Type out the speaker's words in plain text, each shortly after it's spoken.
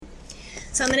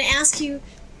So I'm going to ask you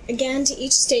again to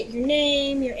each state your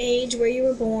name, your age, where you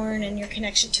were born, and your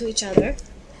connection to each other.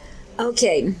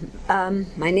 Okay,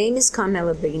 my name is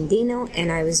Carmela Brigandino,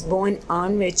 and I was born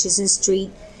on Richardson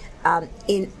Street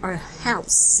in our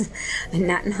house,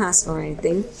 not in hospital or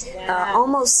anything,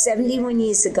 almost 71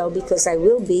 years ago, because I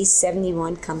will be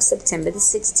 71 come September the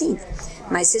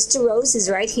 16th. My sister Rose is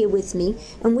right here with me,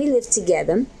 and we live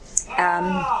together,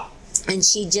 and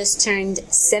she just turned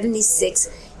 76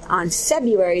 on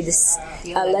February the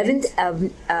 11th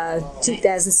of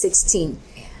 2016.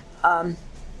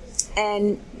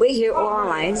 And we're here all our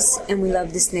lives, and we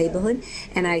love this neighborhood.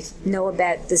 And I know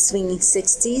about the Swinging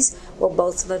 60s, well,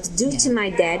 both of us, due to my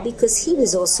dad, because he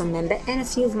was also a member, and a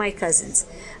few of my cousins.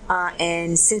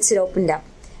 And since it opened up.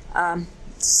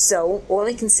 So all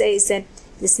I can say is that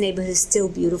this neighborhood is still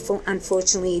beautiful.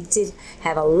 Unfortunately, it did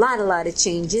have a lot of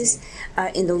changes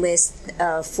in the last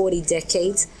 40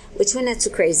 decades, which we're not too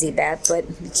crazy about, but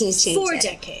we can't change 4 that.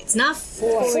 decades, not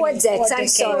 4 decades. I'm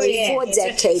sorry, 4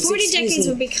 decades. 40 decades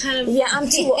would be kind of I'm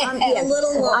a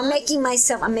little long. I'm making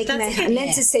myself. I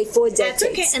meant to say 4 decades. That's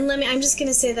okay. And I'm just going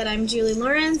to say that I'm Julie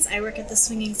Lawrence. I work at the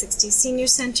Swinging 60s Senior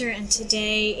Center, and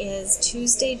today is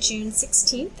Tuesday, June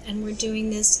 16th, and we're doing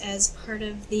this as part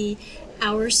of the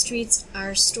Our Streets,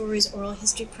 Our Stories Oral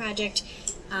History Project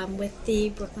with the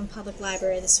Brooklyn Public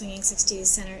Library. The Swinging 60s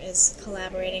Center is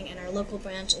collaborating, and our local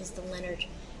branch is the Leonard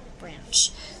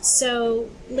branch. So,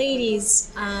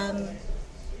 ladies,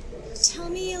 tell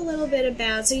me a little bit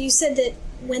about, so you said that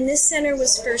when this center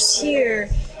was first here,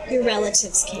 your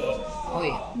relatives came. Oh,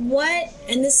 yeah.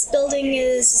 And this building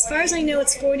is, as far as I know,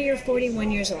 it's 40 or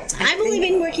 41 years old. I've only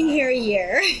been working here a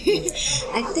year.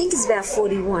 I think it's about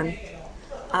 41.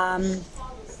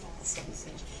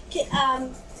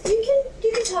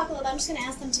 You can talk a little. I'm just going to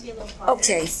ask them to be a little quieter.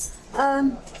 Okay.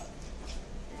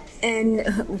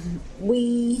 And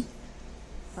we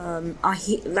are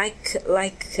here, like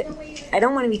I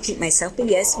don't want to repeat myself, but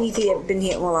yes, we've been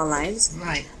here all our lives.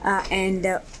 Right. And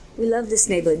we love this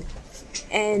neighborhood.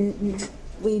 And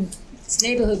this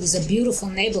neighborhood was a beautiful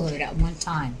neighborhood at one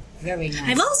time. Very nice.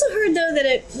 I've also heard, though, that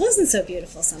it wasn't so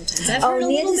beautiful sometimes. I've heard a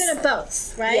little bit of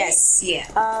both, right? Yes. Yeah.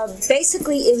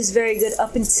 Basically, it was very good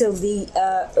up until the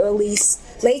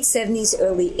late 70s,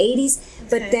 early 80s.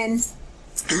 But then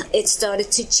it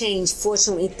started to change,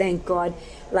 fortunately, thank God,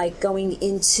 like going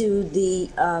into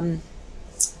the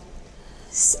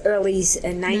early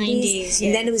 90s. Yeah.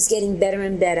 And then it was getting better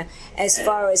and better as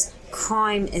far as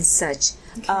crime and such.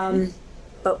 Okay.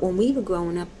 But when we were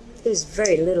growing up, there was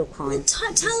very little crime.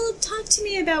 Well, talk to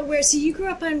me about where. So you grew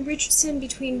up on Richardson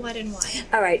between what and what?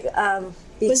 All right.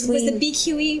 Was the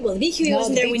BQE? Well, the BQE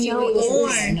wasn't there when you were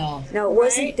born. No, it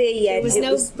wasn't there yet. There was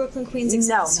no Brooklyn Queens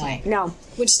Expressway. No.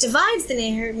 Which divides the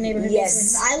neighborhood.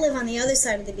 Yes. I live on the other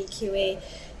side of the BQE,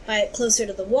 closer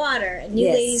to the water, and you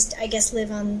ladies, I guess, live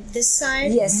on this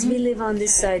side. Yes, we live on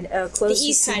this side, close. The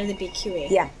east side of the BQE.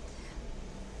 Yeah.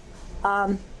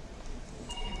 Go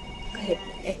ahead.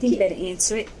 I think better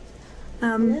answer it.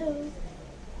 Hello.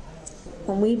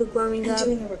 When we were growing up,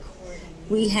 doing a recording.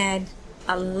 we had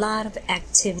a lot of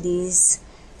activities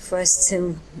for us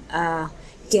to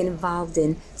get involved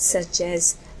in, such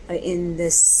as in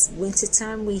this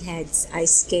wintertime we had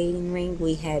ice skating rink,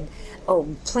 we had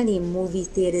plenty of movie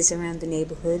theaters around the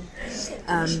neighborhood,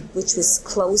 which was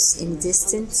close in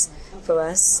distance for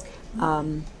us,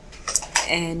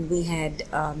 and we had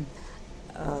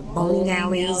bowling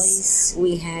alleys,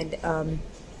 we had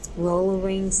roller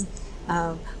rings.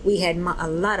 We had a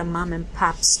lot of mom and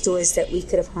pop stores that we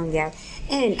could have hung out.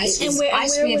 And where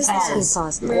was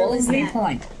that? All in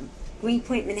Greenpoint.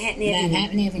 Greenpoint, Manhattan Avenue.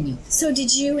 Manhattan Avenue. So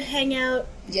did you hang out?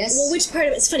 Yes. Well, which part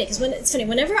of it? It's funny because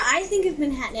whenever I think of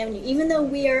Manhattan Avenue, even though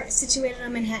we are situated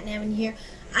on Manhattan Avenue here,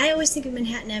 I always think of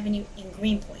Manhattan Avenue in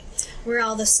Greenpoint, where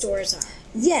all the stores are.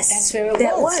 Yes, that's where it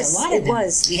was. A lot of them.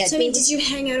 Was. So did you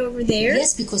hang out over there?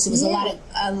 Yes, because there was a lot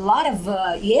of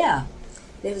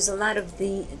There was a lot of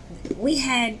we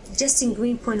had, just in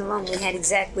Greenpoint alone, we had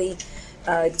exactly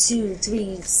 2,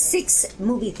 3, 6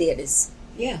 movie theaters.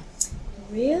 Yeah.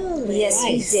 Really? Yes,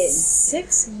 we did.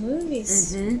 6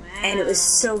 movies. Mm-hmm. Wow. And it was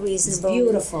so reasonable. It was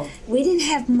beautiful. We didn't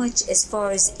have much as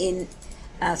far as in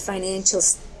financial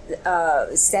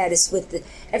status with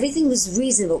everything was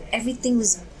reasonable. Everything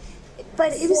was,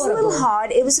 but it was a little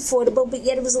hard. It was affordable, but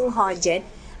yet it was a little hard yet.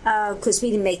 Because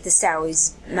we didn't make the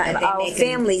salaries.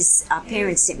 Our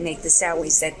parents didn't make the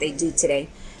salaries that they do today.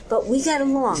 But we got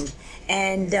along.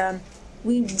 And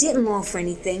we didn't offer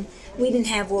anything. We didn't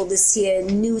have all this here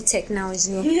new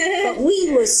technology. But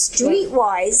we were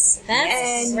streetwise.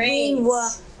 That's and great. we were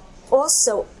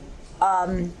also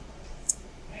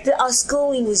Our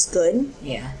schooling was good.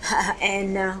 Yeah.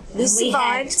 And we And we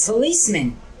had survived.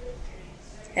 policemen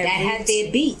that Every- had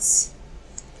their beats.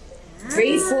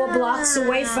 3-4 blocks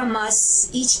away from us,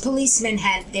 each policeman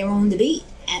had their own beat,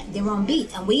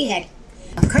 and we had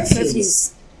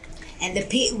curfews. And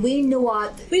we knew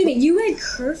our. Wait a minute, you had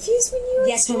curfews when you were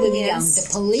Yes, when we were young, Yes. the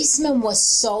policeman was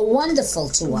so wonderful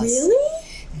to us. Really?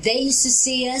 They used to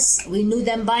see us. We knew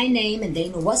them by name, and they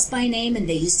knew us by name, and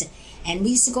we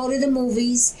used to go to the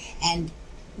movies, and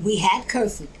we had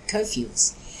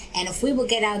curfews. And if we would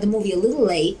get out of the movie a little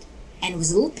late, and it was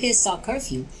a little past our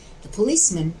curfew, the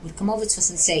policeman would come over to us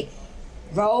and say,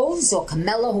 Rose or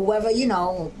Camilla, whoever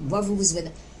was with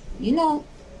her,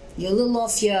 you're a little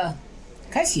off your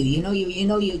curfew.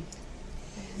 You.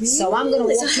 So I'm going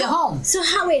to walk you home. So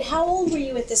how old were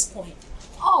you at this point?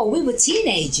 Oh, we were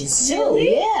teenagers too.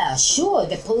 Really? Yeah, sure.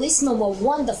 The policemen were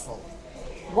wonderful.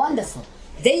 Wonderful.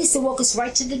 They used to walk us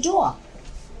right to the door.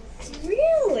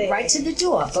 Really? Right to the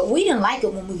door. But we didn't like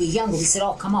it when we were younger. We said,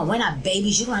 oh, come on, we're not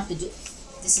babies. You don't have to do...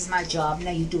 This is my job. Now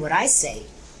you do what I say.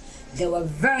 They were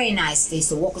very nice. They used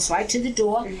to walk us right to the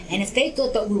door. And if they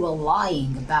thought that we were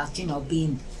lying about,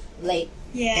 being late,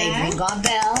 they'd ring our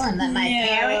bell and let my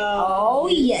parent... Oh,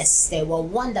 yes. They were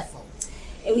wonderful.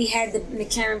 And we had the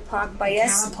McCarran Park by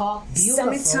us. McCarran Park,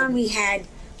 beautiful. Summertime, we had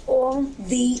all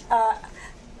the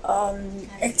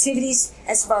activities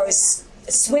as far as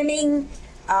swimming.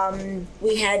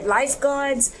 We had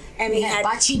lifeguards, and we had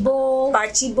bocce ball.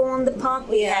 bocce ball in the park.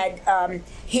 We had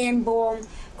handball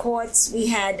courts. We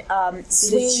had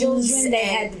swings. The children, they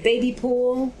had the baby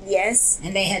pool. Yes.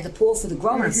 And they had the pool for the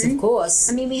grown-ups, of course.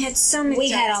 I mean, we had so much. We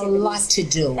had a activities. lot to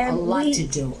do. And a lot to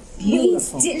do. We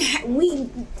Beautiful. we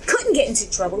couldn't get into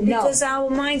trouble No. because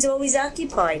our minds are always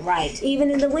occupied. Right.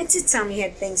 Even in the wintertime, we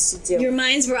had things to do. Your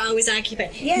minds were always occupied.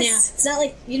 Yes. Now, it's not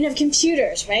like you didn't have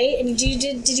computers, right? And did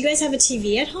you guys have a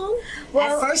TV at home?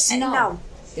 At first, no.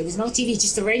 There was no TV,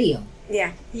 just the radio.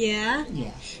 Yeah. Yeah.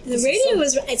 Yeah. The radio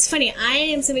was... It's funny. I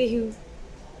am somebody who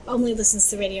only listens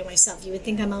to the radio myself. You would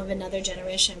think I'm of another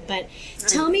generation. But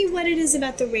tell me what it is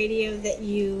about the radio that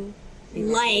you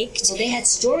liked. Well, they had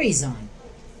stories on.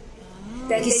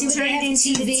 That You see they when they turned have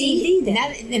into TV, the TV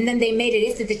then. and then they made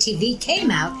it after the TV came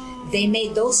out. They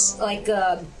made those like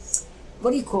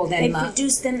what do you call them? They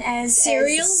produced them as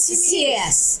Cereals, you mean?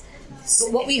 Yes. So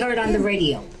what we heard on the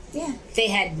radio. Yeah. They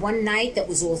had one night that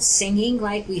was all singing.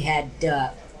 Like we had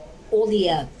all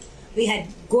the we had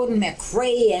Gordon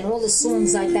McRae and all the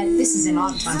songs like that. This is in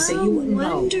our time, so you wouldn't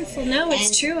know. Wonderful. No, it's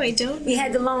And true. I don't. We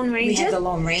had the Lone Ranger. We had the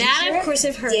Lone Ranger. That, of course,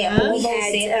 I've heard Yeah, of. all We those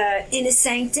had Inner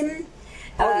Sanctum.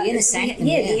 Oh, the Inner Sanctum,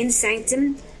 Yeah, yeah. the Inner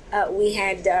Sanctum. We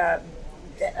had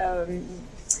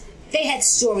They had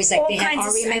stories like All they had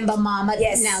kinds I of Remember Mama.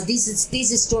 Yes. Now these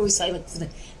are stories like for the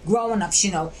grown ups,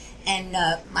 and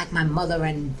like my mother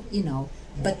and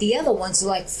but the other ones were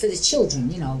like for the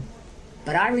children,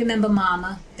 But I Remember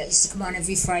Mama, that used to come on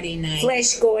every Friday night.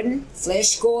 Flash Gordon.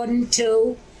 Flash Gordon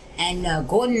too, and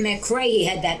Gordon McRae. He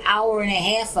had that hour and a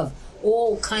half of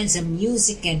all kinds of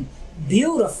music and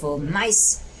beautiful,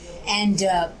 nice, and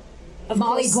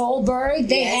Molly course. Goldberg.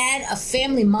 They Yes. had a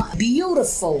family,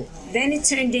 beautiful. Then it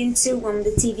turned into when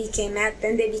the TV came out.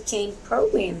 Then they became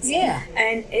programs. Yeah.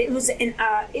 and it was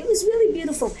really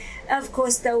beautiful. Of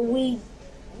course, though we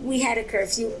had a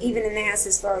curfew even in the house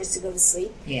as far as to go to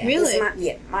sleep. Yeah. Really?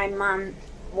 My mom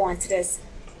wanted us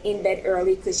in bed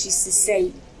early because she used to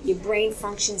say your brain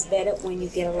functions better when you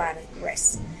get a lot of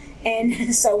rest.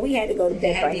 And so we had to go to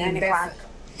bed had by the 9 bed- o'clock.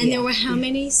 And Yeah. there were how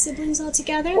many siblings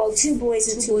altogether? Well, 2 boys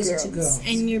and 2 boys and girls. 2 girls.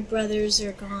 And your brothers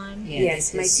are gone. Yeah,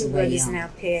 Yes, my it's 2 way brothers young. now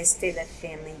passed. They left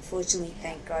family. Unfortunately,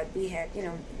 thank God, we had,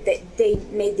 they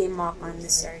made their mark on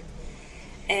this earth.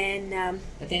 And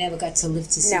But they never got to live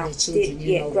to see No, their children,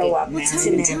 did- grow up. Well, married. tell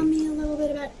to me, marry. tell me a little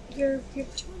bit about your. Do you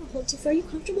want to hold? Are you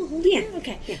comfortable holding Yeah. it?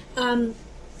 Okay. Yeah.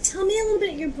 Tell me a little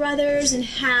bit your brothers and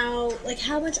how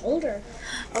much older.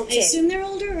 I okay, assume they're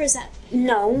older, or is that?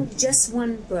 no, just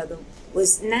one brother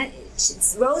was not.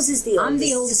 Rose is the oldest. I'm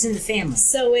the oldest in the family.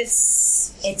 So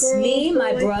it's It's girl, me,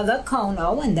 my boy. brother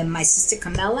Kono, and then my sister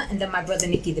Camilla, and then my brother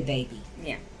Nicky the baby.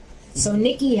 Yeah. So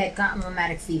Nicky had gotten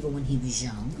rheumatic fever when he was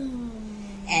young,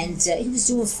 and he was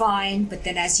doing fine. But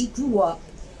then as he grew up,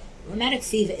 rheumatic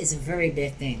fever is a very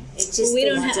bad thing. It just We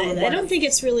don't is have. I don't think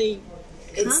it's really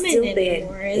It's common still bad.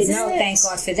 anymore. Is It's- it? No, thank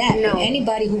God for that. No. But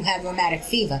anybody who had rheumatic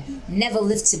fever never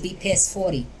lived to be past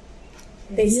 40.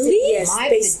 They still, Really? yes,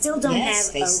 they still don't Yes,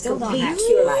 have they a still don't complete have-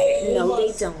 cure like it. No,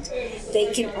 they don't. They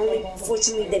can only,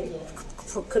 fortunately,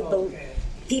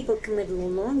 people can live a little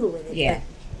longer with it. Yeah.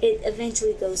 But it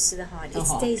eventually goes to the heart. The It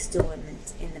heart. stays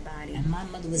dormant in the body. And my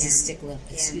mother was a Yeah. stickler.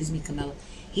 Excuse me, Camilla.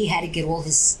 He had to get all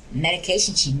his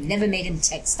medication. She never made him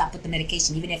stop with the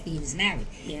medication, even after he was married.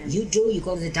 Yeah. You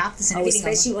go to the doctors and everything.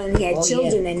 Especially when he had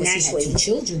children, and naturally. He had 2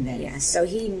 children then. Yeah, so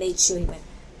he made sure he went.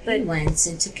 But he went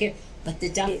and took care. But the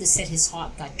doctor said his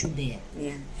heart got too bad.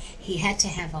 Yeah. He had to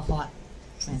have a heart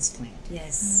transplant.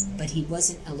 Yes. But he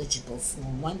wasn't eligible for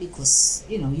one because,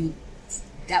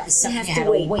 that was something have you to had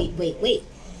to wait. wait.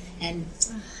 And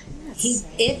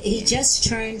he just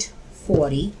turned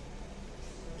 40.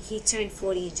 He turned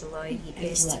 40 in July, and he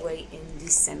passed away in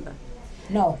December.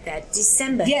 No. That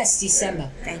December. Yes,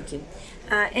 December. Thank you.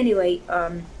 Anyway,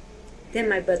 then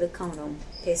my brother Kono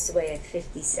passed away at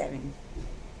 57.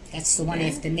 That's the one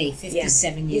after me,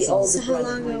 57 years The old. older So how brother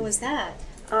long ago mine. was that?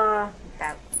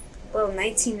 About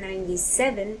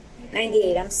 1997,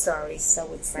 98. I'm sorry.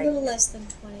 So it's A like little less than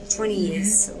 20. 20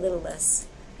 years, a little less.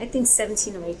 I think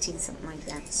 17 or 18, something like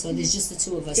that. So there's just the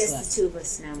 2 of us Just left. the 2 of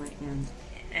us now, right now.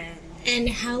 And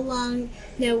how long?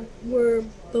 Now, were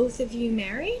both of you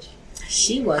married?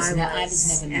 She was. I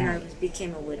was never and married. I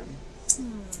became a widow.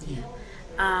 Yeah.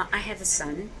 I have a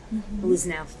son who is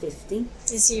now 50.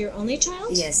 Is he your only child?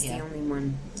 Yes, Yeah. the only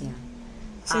one. Yeah.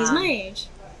 So he's my age.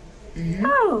 Mm-hmm.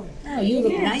 Oh, Oh, you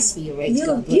look Yeah. nice for your age. you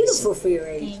look God bless you. beautiful for your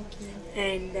age. Thank you.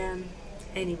 And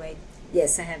anyway,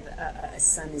 yes, I have a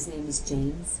son. His name is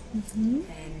James. Mm-hmm.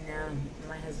 And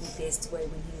my husband passed away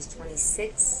when he was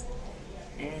 26,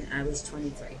 and I was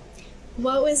 23.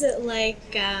 What was it like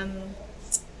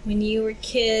when you were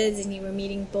kids and you were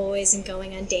meeting boys and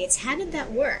going on dates? How did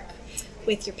that work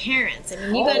with your parents? I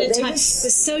mean, you got to they talk. It was-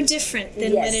 was so different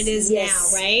than Yes, what it is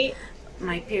yes. now, right?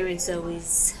 My parents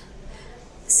always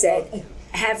said,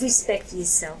 have respect for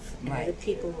yourself, and Right. other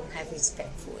people will have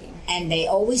respect for you. And they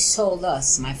always told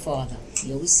us, my father,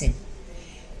 he always said,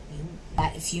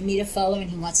 if you meet a fella and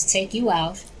he wants to take you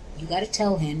out, you got to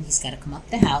tell him he's got to come up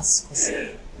the house because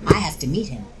I have to meet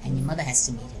him and your mother has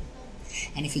to meet him.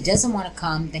 And if he doesn't want to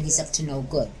come, then he's up to no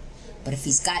good. But if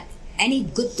he's got any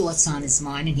good thoughts on his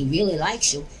mind and he really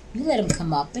likes you, you let him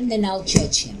come up and then I'll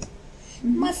judge him.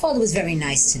 My father was very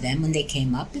nice to them when they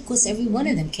came up because every one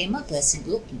of them came up. I said,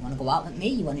 look, you want to go out with me?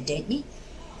 You want to date me?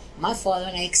 My father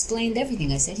and I explained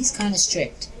everything. I said, he's kind of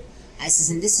strict. I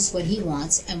says, and this is what he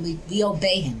wants, and we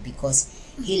obey him because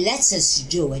he lets us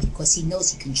do it because he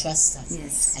knows he can trust us.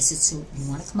 Yes. I said, so you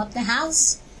want to come up the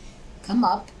house? Come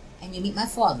up and you meet my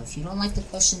father. If you don't like the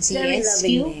questions he Very asks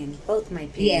loving you, man. Both my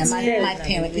parents. yeah, my Very my loving,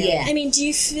 parent, really. yeah. I mean, do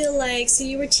you feel like, so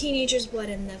you were teenagers, what,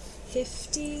 in the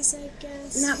 50s, I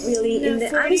guess? Not really. No,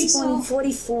 I was 40s? born in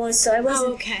 44, so I wasn't,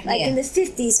 Oh, okay. like Yeah. in the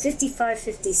 50s, 55,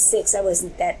 56, I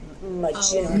wasn't that much,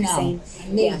 Oh, you know what I'm no. saying?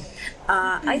 Me. Yeah.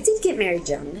 I did get married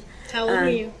young. How old were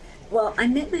you? Well, I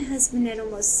met my husband at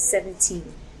almost 17.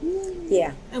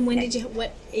 Yeah. And what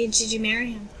age did you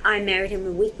marry him? I married him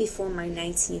a week before my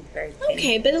 19th birthday.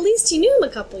 Okay, but at least you knew him a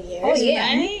couple years, Oh, yeah.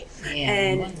 right? Yeah,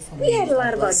 And wonderful we man, had a lot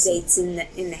God of our bless him. dates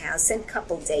in the house and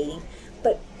couple dating,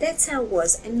 but that's how it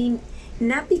was. I mean,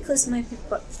 not because my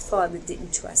father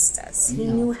didn't trust us. He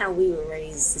No. knew how we were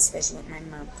raised, especially with my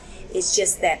mom. It's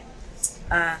just that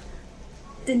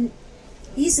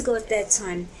years ago at that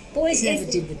time, Boys never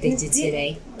did what they did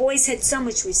today. Boys had so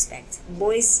much respect.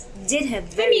 Boys did have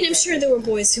very I mean, I'm very- sure there were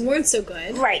boys who weren't so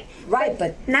good. Right, Right,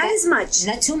 but not that- as much.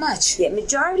 Not too much. Yeah,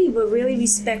 majority were really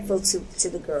respectful to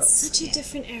the girls. Such a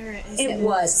different era, isn't It it?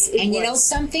 was. And you know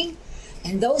something?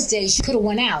 In those days, you could have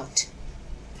went out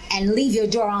and leave your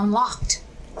door unlocked.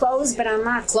 Closed but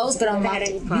unlocked. Closed but Never had unlocked.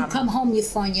 any You problem. come home, you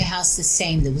find your house the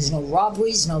same. There was no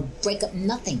robberies, no breakup,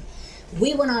 nothing.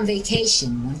 We went on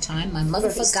vacation one time. My mother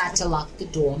Perfect. forgot to lock the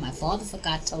door. My father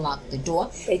forgot to lock the door.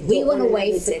 They We thought went one away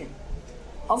another for did.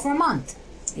 over a month.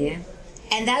 Yeah.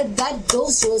 And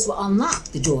those doors were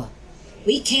unlocked, the door.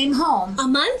 We came home A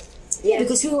month? Yeah.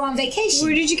 because we were on vacation.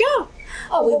 Where did you go?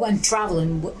 Oh, we went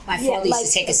traveling. My father used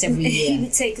to take us every He year.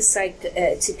 would take us like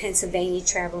to Pennsylvania,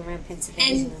 travel around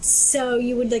Pennsylvania. And so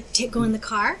you would like go in the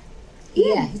car,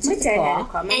 Yeah, he my took the dad had a car.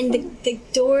 car. My and father- the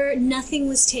door, nothing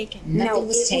was taken. Nothing no,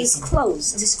 was it was taken.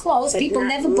 closed. It was closed. But People not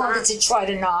never bothered locked. to try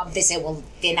to knob. They said, well,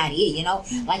 they're not here, you know,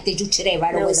 like they do today,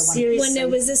 right No, away. seriously.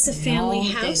 Was this a family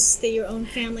No, house? Your own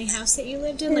family house that you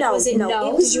lived in? Like, No, was it, no, no,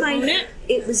 it did was you own my. it?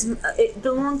 It was. It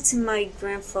belonged to my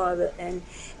grandfather, and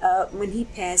when he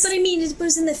passed. But I mean, it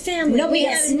was in the family. No, we It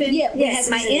had, hadn't been- yeah, we yes,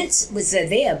 had my it was- aunt was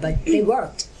there, but they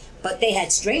worked. But they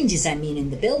had strangers, I mean,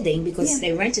 in the building because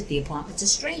they rented the apartment to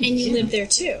strangers. And you know. lived there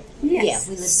too. Yes. Yeah, we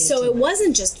lived there So too. it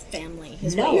wasn't just family.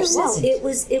 Is No, what you're it saying.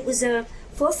 wasn't. It was a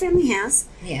 4-family house.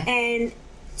 Yeah. And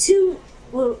 2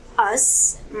 were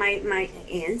us, my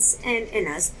aunts, and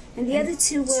us, and the other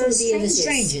 2 were So the other strangers.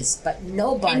 strangers, but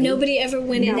nobody. And nobody ever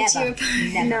went into Never. your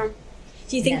apartment. Never. No.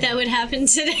 Do you think that would happen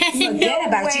today? Forget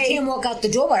about it. way. You can't walk out the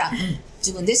door without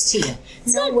doing this to you.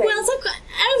 It's No not, way. well, it's not,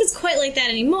 I don't know if it's quite like that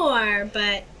anymore,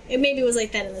 but it maybe was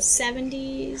like that in the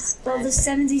 70s. Well, the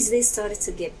 70s, they started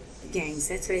to get gangs.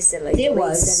 That's what I said. Like There the late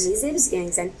was. 70s, there was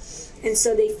gangs. And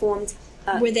so they formed...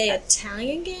 Were they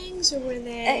Italian gangs or were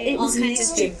they it all was a kinds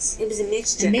of mixture. gangs? It was a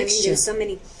mixture. I mean, there's so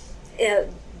many...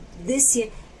 this year,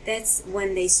 that's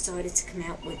when they started to come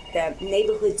out with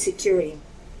neighborhood security.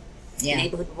 Yeah.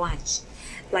 Neighborhood watch.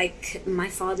 Like, my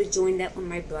father joined that with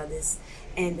my brothers,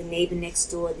 and the neighbor next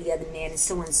door, the other man, and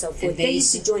so on and so forth. And They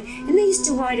used to join, and they used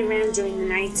to ride around during the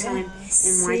nighttime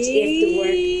and watch after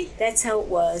work. That's how it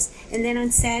was. And then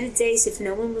on Saturdays, if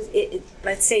no one was,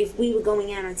 let's say if we were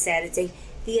going out on Saturday,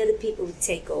 the other people would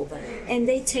take over. And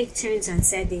they take turns on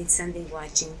Saturday and Sunday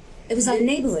watching It was the like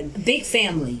neighborhood. a big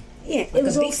family. Yeah, Like it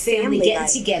was a all big family family getting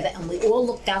like. together, and we all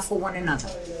looked out for one another.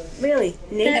 Really.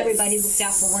 Everybody looked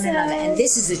out for one another, and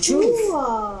this is the truth.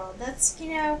 Cool. That's,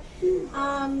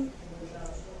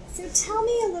 so tell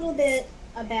me a little bit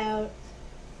about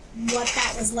what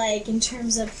that was like in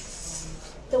terms of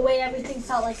the way everything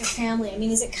felt like a family. I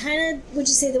mean, is it kind of, would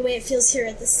you say, the way it feels here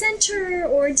at the center,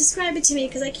 or describe it to me,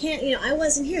 because I can't, I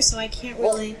wasn't here, so I can't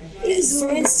really. It was For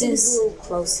it was instance, a little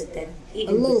closer than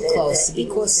even a little with closer, even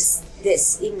because with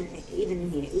this even in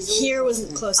here. It was a little Here was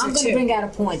closer. closer I'm going to too. bring out a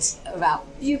point about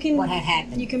You can, what had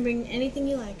happened. You can bring anything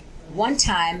you like. One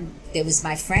time, there was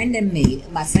my friend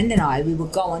and I, we were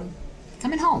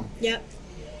coming home. Yep.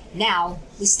 Now,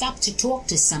 we stopped to talk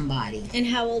to somebody. And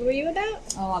how old were you about?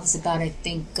 Oh, I was about, I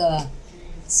think,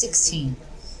 16.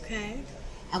 Okay.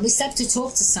 And we stopped to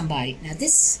talk to somebody. Now,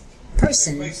 this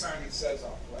person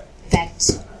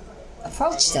that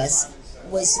approached us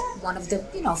was one of the,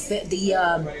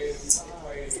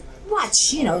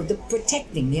 watch, the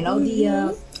protecting, the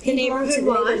The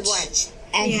neighborhood watch.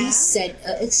 and Yeah. he said,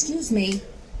 excuse me.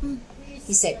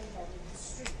 He said,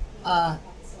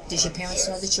 does your parents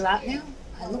know that you're out now?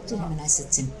 I looked at him and I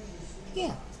said to him,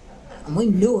 yeah. And we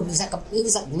knew him. He was like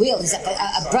real. He was like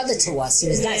a brother to us. He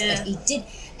was nice, Yeah. but he did.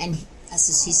 And he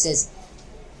says,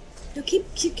 No, keep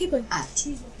going.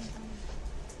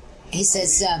 he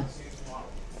says,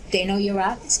 they know you're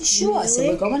out? I said, sure. I said,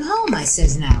 Really? we're going home, I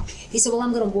says now. He said, well,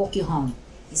 I'm going to walk you home.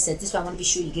 He said, this way I want to be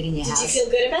sure you get in your house.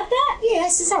 good about that? Yeah, I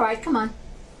says, all right, come on.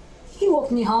 He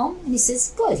walked me home, and he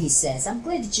says, good, he says. I'm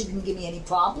glad that you didn't give me any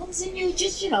problems, and you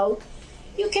just, you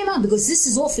came on, because this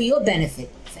is all for your benefit,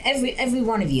 for every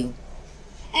one of you.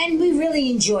 And we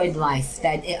really enjoyed life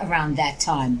around that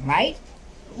time, right?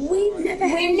 We never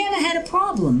had a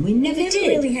problem. We never did.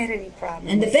 really had any problem.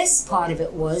 And the best part of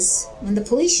it was when the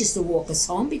police used to walk us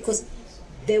home, because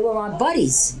they were our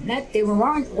buddies. They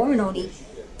weren't only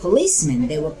policemen.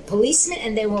 They were policemen,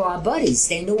 and they were our buddies.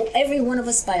 They knew every one of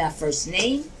us by our first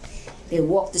name. They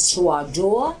walked us to our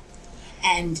door,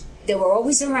 and they were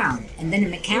always around. And then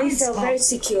in we McCarran's felt very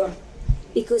secure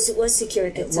because it was secure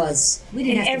at the It time. was. We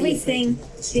didn't and have to be afraid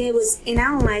everything to- there was in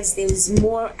our lives. There was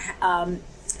more.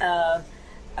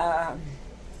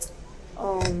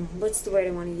 What's the word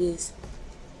I want to use?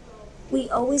 We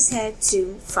always had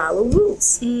to follow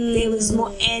rules. There was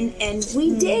more, and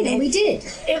we did, And we did.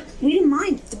 we didn't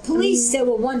mind. The police, they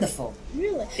were wonderful.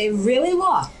 Really? They really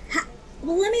were.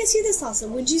 Well, let me ask you this also.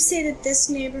 Would you say that this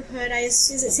neighborhood,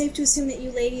 is it safe to assume that you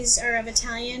ladies are of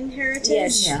Italian heritage?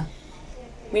 Yes. Yeah.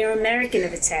 We're American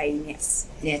of Italian, yes.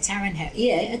 Yeah, Taryn had,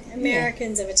 yeah.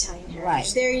 Americans of Italian heritage.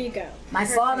 Right. There you go. My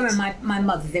father and my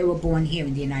mother, they were born here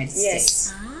in the United Yes.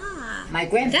 States. Ah. My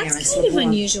grandparents That's were kind of born.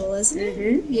 unusual, isn't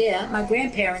it? Yeah, my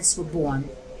grandparents were born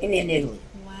in Italy.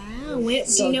 Wow. Do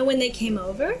So- you know when they came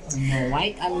over? No,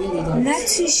 I really don't. I'm not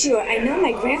too sure. I know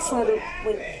my grandfather,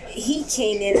 when he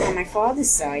came in on my father's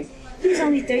side, he was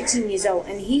only 13 years old,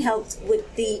 and he helped with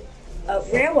the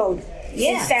railroad.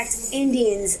 Yeah. In fact,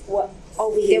 Indians were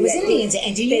over here. There was that Indians, they-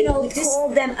 and do you they know would this- call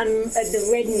them the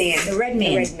Red Man. The Red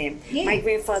Man. The Red Man. Yeah. My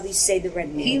grandfather used to say the Red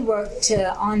Man. He worked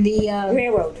on the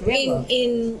Railroad.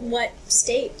 In what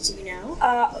state, do you know?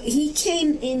 He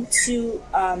came into.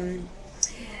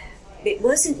 It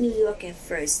wasn't New York at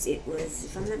first. It was,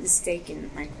 if I'm not mistaken,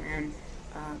 my grand.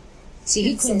 See,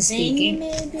 he couldn't speak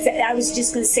Pennsylvania, it. maybe? I was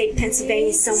just going to say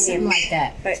Pennsylvania somewhere. Something like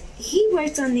that. But he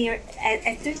worked on there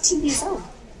at 13 years old.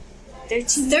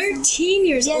 13 years old. 13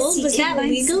 years Yes, old? he Was that came by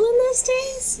legal in those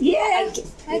days? Yeah,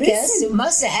 I guess it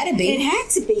must have had to be. it had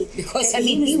to be. Because, And I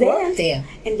mean, he was worked there.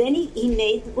 And then he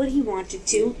made what he wanted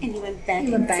to, and he went back,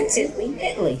 He went back to Italy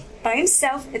Italy. by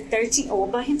himself at 13, all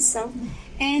by himself.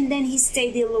 And then he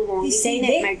stayed there a little longer. He stayed met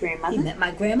there. my grandmother. He met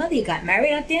my grandmother. He got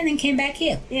married out there and then came back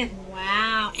here. Yeah.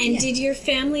 Wow. And Yeah. did your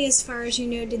family, as far as you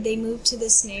know, did they move to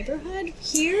this neighborhood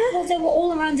here? Well, they were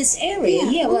all around this area.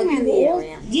 Yeah, all like around we the were all-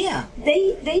 area. Yeah.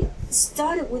 They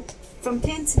started from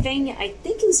Pennsylvania. I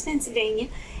think it was Pennsylvania.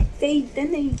 They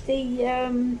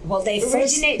Well, they first.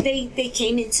 originate. They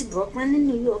came into Brooklyn and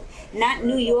New York, not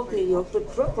New York,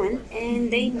 but Brooklyn,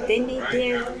 and they made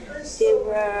their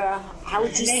how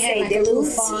would you They say had like their a little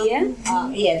roots farm. here.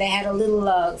 Yeah, they had a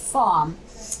little farm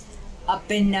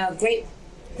up in Great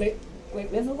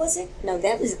River, was it? No,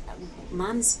 that was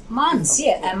Mom's. Mons,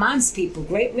 yeah, and Mons people,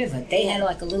 Great River. They had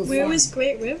like a little Where farm. was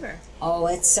Great River? Oh,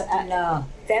 it's up in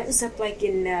That was up like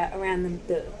in around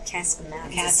the Casca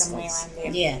Mountains, or somewhere around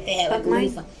there. Yeah, they had like But a little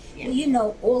my- farm. Well, you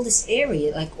know, all this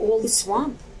area, like all The this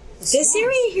swamp. This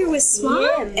area here was swamp?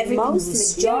 Yeah, Everything most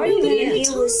was majority of swamp. it Nobody here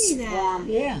told was me that. swamp.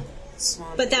 Yeah.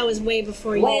 Swamp. But that was way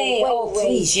before you.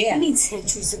 Please, yeah. I mean,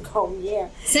 centuries ago, yeah.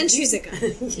 Centuries ago.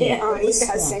 Yeah, it was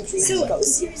about swamp. centuries So, ago.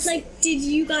 Seriously. like, did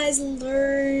you guys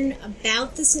learn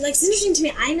about this? Like, it's interesting to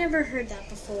me. I never heard that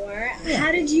before. Yeah.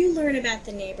 How did you learn about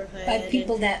the neighborhood? By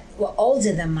people that were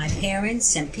older than my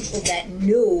parents and people that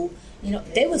knew, you know,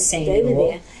 they were saying They it were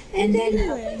all. there. And then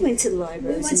we went to the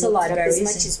libraries. We went and to looked up libraries as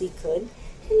much and- as we could.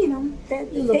 And, you know,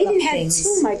 that, You they look up didn't have things.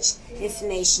 too much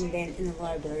information then in the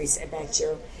libraries about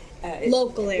your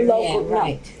local area. local. Yeah,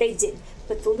 right. No, they did.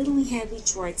 But the little we had, we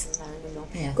tried to learn. You know,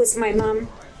 Yeah. because my mom.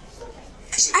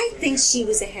 I think she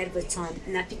was ahead of her time,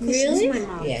 not because Really? she was my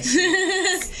mom.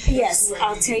 yes, Yes,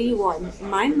 I'll tell you what.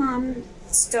 My mom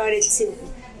started to,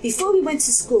 before we went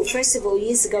to school, first of all,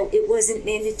 years ago, it wasn't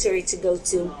mandatory to go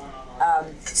to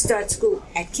start school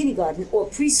at kindergarten or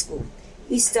preschool.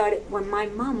 We started when my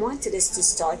mom wanted us to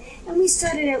start, and we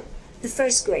started at the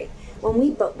first grade. When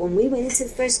we went into the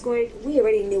first grade, we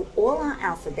already knew all our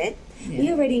alphabet. We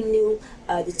Yeah. already knew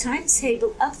the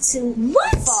timetable up to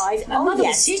What? 5. My mother was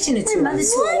yes. teaching it to My mother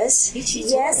us. taught What? us. She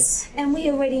taught Yes, us. and we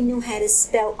already knew how to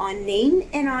spell our name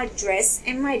and our address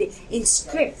and write it in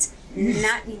script.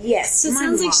 Not yes. So it my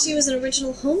sounds like mom. she was an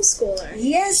original homeschooler.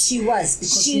 Yes, she was,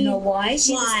 because she, you know why?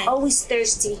 She Why? was always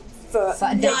thirsty for For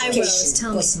Why, education. Rose? Tell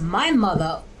me. Because my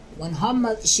mother, when her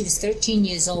mother, she was 13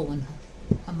 years old when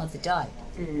her mother died.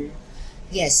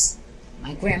 Yes,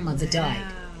 my grandmother died.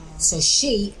 Wow. So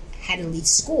she had to leave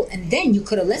school. And then you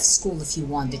could have left school if you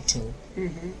wanted to.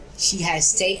 She had to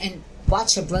stay and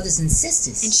watch her brothers and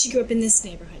sisters. And she grew up in this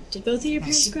neighborhood. Did both of your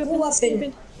parents she grow up grew in up this in,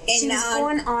 neighborhood? She was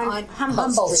born on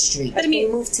Humboldt Street. But I mean-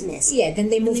 they moved to Mass. Yeah, then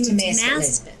they moved to moved to Maspeth.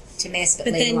 Maspeth. To Maspeth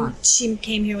But later then on. she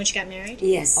came here when she got married?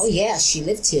 Yes. Oh yeah, she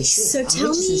lived here. She was So on tell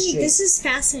Richardson me, Street. this is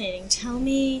fascinating. Tell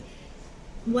me,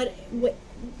 what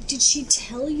did she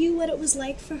tell you what it was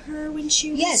like for her when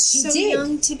she was Yes, she so did.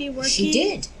 young to be working? She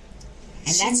did.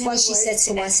 And that's why never she said worked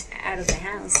to us, out of the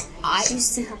house. I- She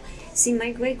used to help. See,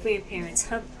 my great grandparents,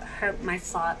 my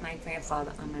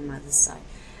grandfather on my mother's side,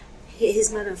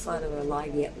 his mother and father were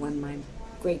alive yet when my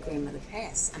great grandmother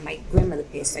passed. My grandmother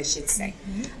passed, I should say.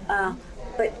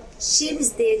 But she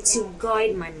was there to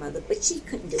guide my mother, but she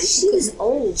couldn't do it. She was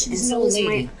old, was and an so old was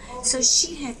lady. so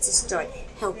she had to start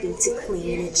helping to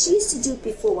clean it. She used to do it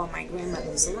before while my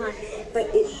grandmother was alive, but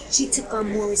she took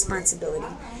on more responsibility,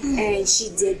 and she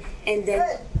did. And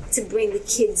then to bring the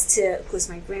kids to, of course,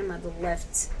 my grandmother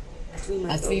left a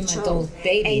 3-month-old 3-month-old child.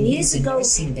 baby, And and he years was a ago,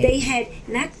 nursing baby. they had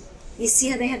not. You see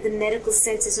how they have the medical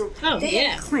centers on? Oh, they yeah.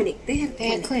 had a clinic. They had a They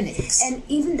had clinic. clinics. And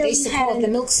even though They used you to had call it a-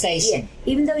 the milk station.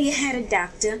 yeah, even though you had a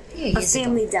doctor, Yeah, a years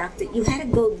family doctor, you had to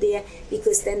go there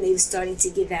because then they were starting to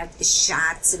give out the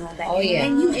shots and all that. Oh, yeah.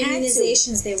 And you had to.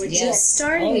 Immunizations, they were Yes. just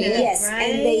starting Oh, yeah. that, Yes, right?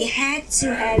 and they had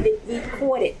to have it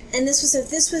recorded. And this was, if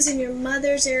this was in your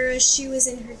mother's era, she was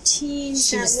in her teens.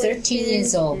 She that was would have 13 been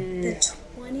years old. The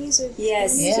 20s or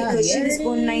Yes, 20s Yeah, or because she yeah. was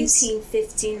born 30s.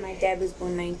 1915. My dad was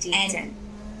born 1910.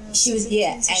 She was,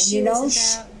 yeah, So and she you know,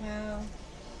 was about, wow.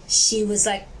 she was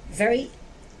like very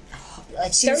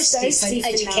like She was thirsty thirsty for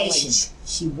for education. knowledge.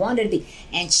 She wanted to be,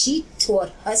 and she taught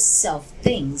herself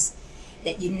things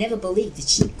that you never believed that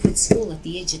she quit school at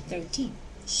the age of 13.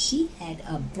 She had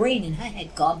a brain in her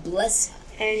head. God bless her.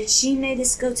 And she made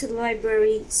us go to the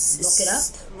library. Look it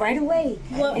up. right away.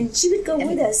 Well, and she would go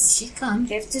with us. She'd come.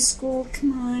 After school,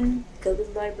 come on, go to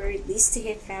the library at least a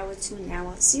half hour to an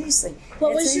hour. Seriously.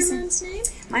 What That's was your easy. mom's name?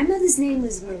 My mother's name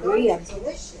was Maria.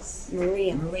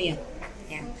 Maria. Maria.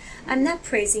 Yeah. I'm not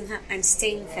praising her. I'm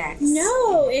stating facts.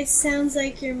 No, it sounds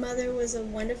like your mother was a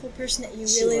wonderful person that you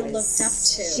She really was. looked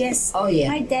up to. Yes. Oh, yeah.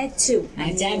 My dad too.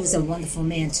 My dad was a wonderful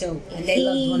man too, and they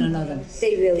loved one another.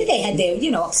 They really. They had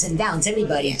their, ups and downs.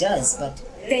 Everybody does, but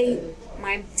They.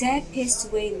 my dad passed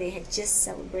away, and they had just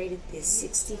celebrated their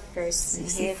 61st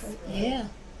and half Yeah.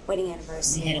 wedding We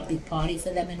anniversary. had a big party for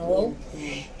them and all.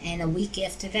 And a week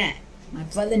after that, my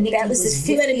brother Nicky That was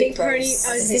the You had a 50th big party. birthday.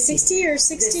 Oh, is it 60 or The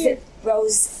 60? fifth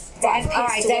Rose dad All right,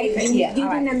 passed away. that- You, yeah, you all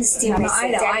didn't right. understand. No, what I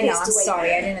said. know, Dad I know. passed I'm away.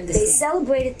 sorry, I didn't They understand.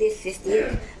 celebrated their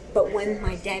 50th, but when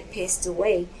my dad passed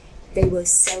away, they were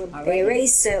they already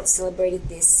celebrated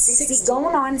their 60.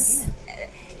 Going on,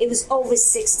 it was over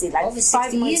 60, like Over 5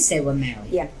 60 months. years they were married.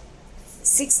 Yeah,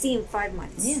 60 in 5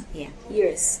 months. Yeah.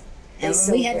 Years. And They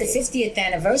when we had the celebrated. 50th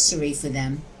anniversary for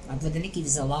them, my brother Nicky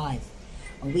was alive.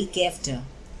 A week after,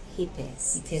 He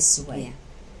passed. he passed away.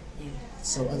 Yeah.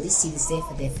 So at least he was there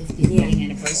for their 50th Yeah. wedding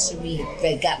anniversary.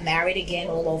 They got married again,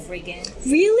 all over again.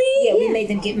 Really? Yeah, we made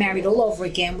them get married all over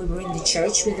again. We were in the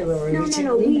church where they were No,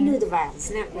 originally we married. knew the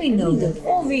vows. Not We knew the them.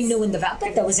 All we knew in the vow,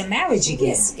 but there was a marriage again.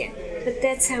 Yes, again. But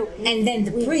that's how. And then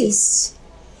the we priest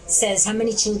says, "How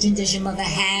many children does your mother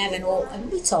have?" And all.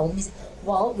 And we told him, he said,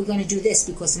 "Well, we're going to do this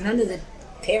because none of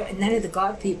the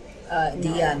God people,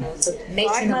 the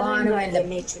matron of honor and the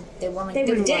matron. they weren't They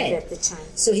they were were dead." at the time.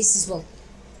 So he says, "Well,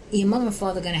 your mother and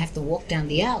father are going to have to walk down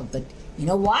the aisle, but you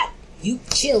know what? You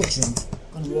children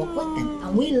are going to walk with them."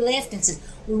 And we laughed and said,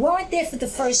 "We weren't there for the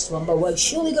first one, but we're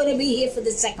surely going to be here for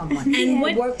the second one." And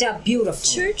what it worked out beautiful.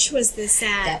 Church was this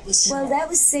at? That was Well, that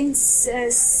was Saint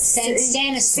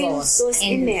Stanislaus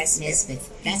in Nesbit. Nesbit.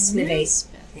 That's where they.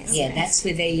 Yeah, that's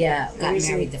where they got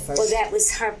married the first. Well, that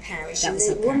was her parish. That And was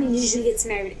the her woman parish. usually gets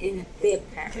married in their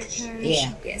parish.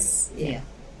 Yeah, Yes. yeah.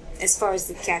 As far as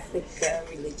the Catholic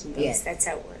religion goes, Yeah. that's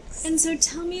how it works. And so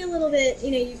tell me a little bit,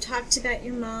 you talked about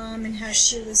your mom and how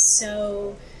she was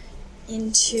so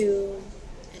into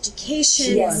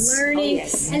education Yes. and learning. Oh,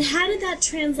 yes. And how did that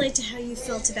translate to how you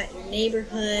felt about your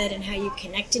neighborhood and how you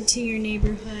connected to your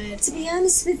neighborhood? To be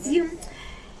honest with you,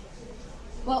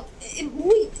 Well,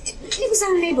 it was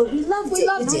our neighborhood. We loved it.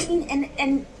 loved you know it. what I mean?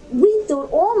 And we thought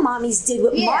all mommies did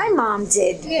what Yeah. my mom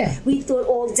did. Yeah. We thought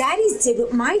all daddies did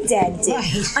what my dad did.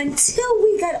 Right. Until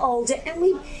we got older and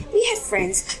we had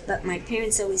friends. But my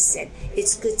parents always said,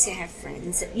 it's good to have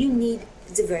friends. You need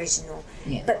diversional.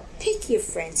 Yeah. But pick your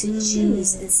friends and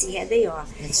choose and see how they are.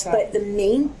 That's right. But the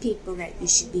main people that you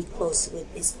should be close with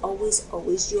is always,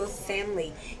 always your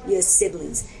family, your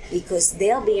siblings, because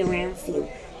they'll be around for you.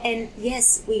 And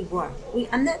yes, we were.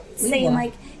 I'm not saying were.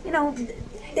 like,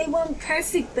 they weren't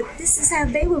perfect, but this is how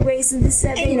they were raised and this is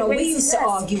how they and were we raising used to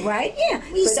us. argue, right? Yeah,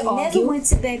 we used but to argue. never went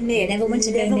to bed mad. Never went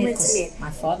to bed Never mad went to because bed. my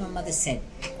father and mother said,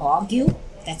 argue,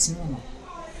 that's normal.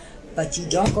 But you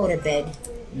don't go to bed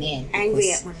mad. Angry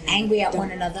because- at one another. Angry at Don't.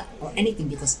 one another or anything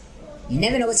because you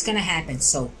never know what's going to happen.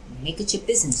 So make it your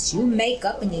business. You make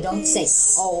up and you don't say,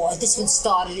 oh, this one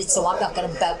started it, so I'm not going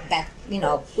to back,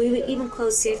 We were even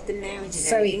close after marriage and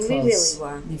Very everything. close. We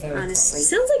really were, Very honestly.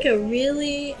 Sounds like a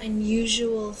really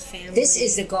unusual family. This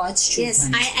is the God's truth, Yes,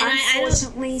 honey. I don't-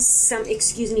 unfortunately,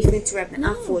 excuse me for interrupting.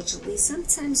 No. Unfortunately,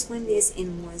 sometimes when there's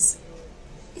in-laws,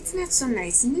 it's not so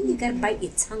nice, and then you gotta bite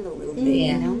your tongue a little bit,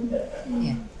 Yeah.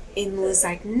 Yeah. In-laws,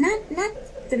 like not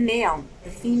the male, the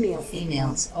female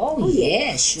Females. Oh,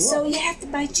 yeah, sure. So you have to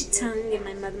bite your tongue. And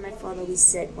my mother, my father always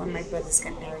said when my brothers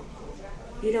got married,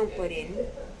 you don't put in.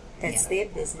 That's their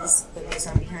business. What goes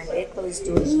on behind their closed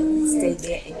doors, you stay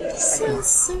there and you They just sound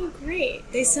so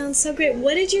great. They sound so great.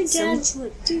 What did your So dad much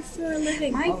wood. do for a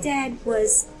living? My dad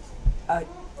was,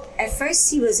 at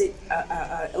first he was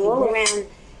all around,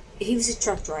 he was a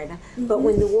truck driver, but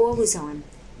when the war was on,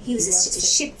 he was a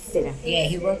ship fitter. Yeah,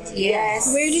 he worked. Yeah.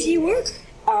 Yes. Where did he work?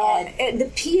 At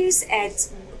the piers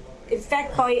in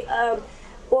fact,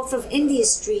 off of India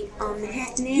Street on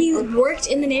Manhattan He Avenue. worked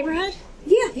in the neighborhood?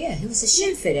 Yeah. Yeah, he was a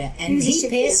ship fitter, and was a he ship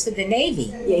passed fitter. for the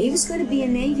Navy. Yeah, he was going to be a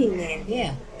Navy man.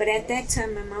 Yeah, But at that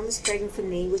time, my mom was pregnant for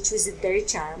me, which was the third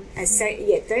child.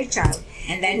 Third child.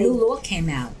 and that new law came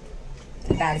out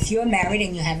about if you're married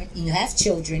and you have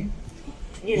children,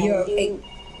 You know,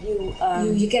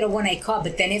 you get a 1A car.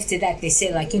 But then after that, they say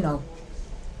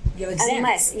you're exempt.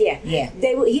 unless, Yeah.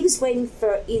 he was waiting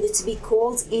for either to be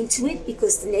called into it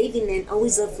because the Navy men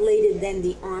always left later than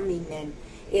the Army men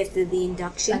after the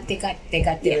induction. But they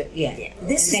got their This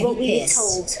And is then what he we were passed.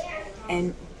 told,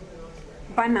 and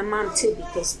by my mom too,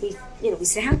 because we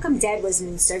said, how come Dad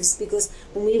wasn't in service? Because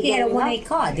when we were He had a growing 1A up,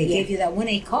 card. They gave you that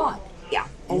 1A card. yeah,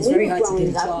 It was when we very were hard to growing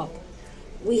get a up, job.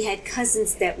 we had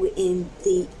cousins that were in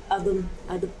the other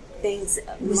things.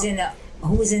 Who was in the who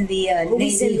Navy? was in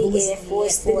who was the Air in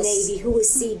Force, the Navy, who was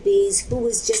Seabees, who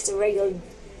was just a regular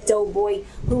doughboy,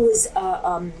 who was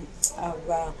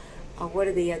what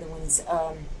are the other ones?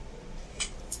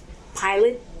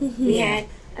 Pilot. We had.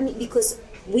 I mean, because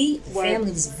we were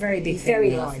Family was very big. very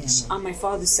family, our large family. on my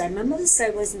father's side. My mother's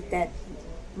side wasn't that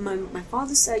my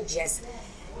father's side, yes.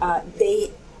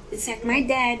 In fact, my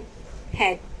dad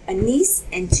had a niece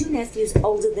and 2 nephews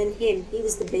older than him. He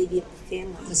was the baby of the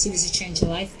family. Because he was a change of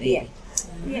life baby.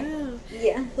 Yeah. Wow.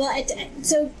 Yeah. Well,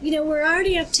 so, we're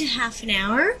already up to half an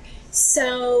hour,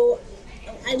 so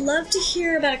I'd love to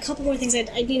hear about a couple more things.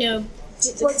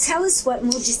 Well, tell us what, and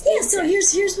we'll just so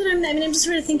here's what I'm just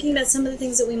sort of thinking about some of the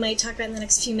things that we might talk about in the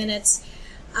next few minutes.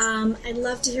 I'd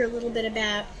love to hear a little bit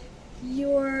about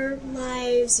your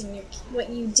lives and what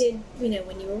you did, when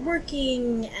you were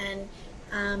working,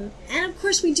 and of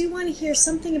course we do want to hear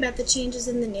something about the changes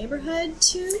in the neighborhood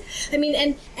too.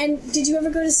 And did you ever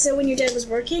go to when your dad was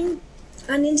working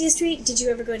on India Street? Did you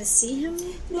ever go to see him?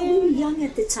 No, we were young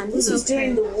at the time. This was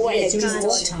during the war. Yeah, during the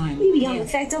wartime. We were young. In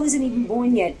fact, I wasn't even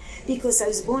born yet because I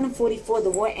was born in 44.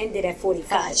 The war ended at 45.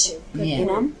 Gotcha.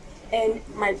 Yeah. And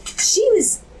she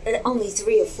was only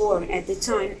 3 or 4 at the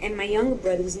time, and my younger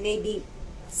brother was maybe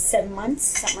 7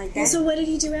 months, something like that. So what did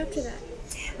he do after that?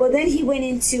 Well, then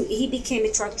he became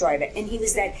a truck driver, and he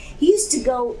used to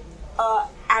go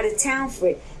out of town for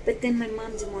it, but then my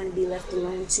mom didn't want to be left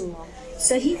alone too long.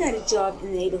 So he got a job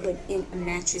in the neighborhood in a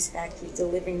mattress factory,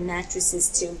 delivering mattresses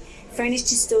to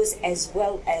furniture stores as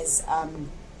well as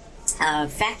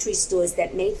factory stores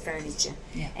that made furniture.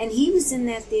 Yeah. And he was in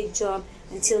that big job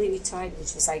until he retired,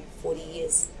 which was like 40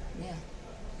 years. Yeah.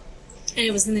 And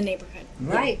it was in the neighborhood.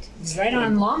 Right. It was right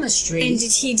on Lama Street. And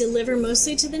did he deliver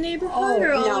mostly to the neighborhood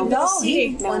or all over the city?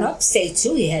 He went upstate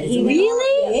too. He had He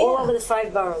Really? all over the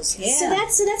 5 boroughs. Yeah. So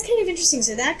that's kind of interesting.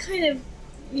 So that kind of,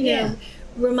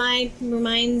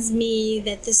 reminds me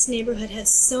that this neighborhood has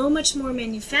so much more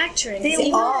manufacturing.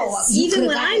 Even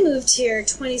when I moved here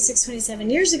 26, 27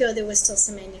 years ago, there was still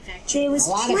some manufacturing. There was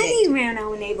plenty around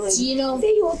our neighborhood. Do you know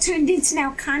they all turned into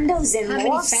now condos and how many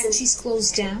lofts factories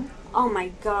closed down? Oh my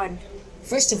God!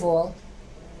 First of all,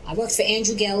 I worked for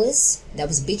Andrew Geller's. That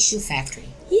was a big shoe factory.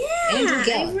 Yeah, Andrew I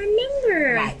Geller.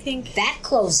 remember. Right. I think That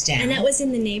closed down. and that was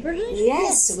in the neighborhood.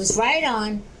 Yes, it was right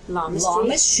on Lama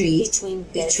Street between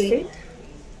Bedford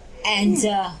and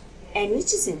and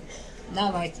Richardson.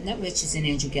 not Richardson,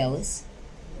 Andrew Geller's.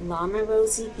 Lama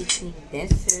Rosie between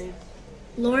Bedford.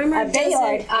 Lorimer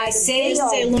Bayard. doesn't. I say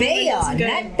Lorimer Bayard, doesn't go-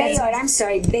 not Bayard. I'm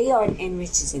sorry, Bayard and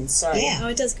Richardson. Sorry. Yeah. Oh,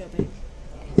 it does go back.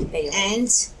 Bayard. And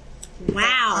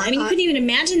Wow. You couldn't even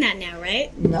imagine that now,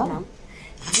 right? no.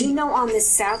 On the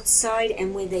south side,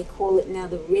 and where they call it now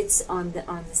the Ritz on the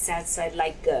south side,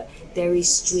 like Berry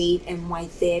Street and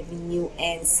White Avenue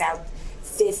and South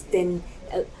 5th, and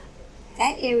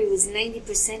that area was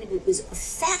 90% of it was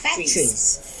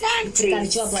factories. You got a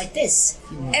job like this.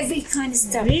 Every kind of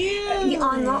stuff. Really?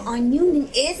 On Union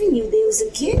Avenue, there was a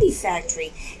candy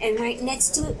factory, and right next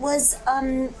to it was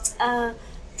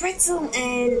pretzel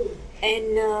and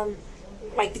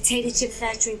like potato chip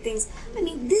factory and things. I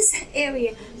mean, this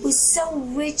area was so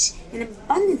rich in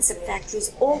abundance of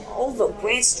factories all over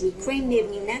Grant Street, Crane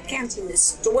Avenue, not counting the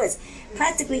stores.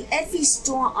 Practically every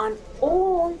store on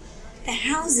all the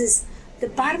houses, the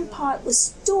bottom part was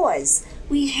stores.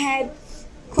 We had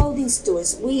clothing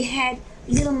stores. We had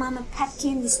little mom and pop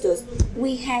candy stores.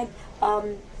 We had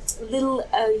little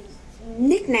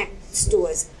knick-knack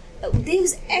stores. There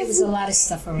was a lot of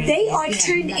stuff around. They there. are We had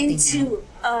turned nothing into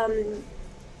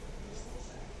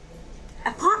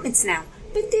apartments now.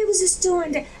 But there was a store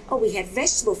in there. Oh, we had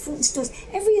fruit and stores.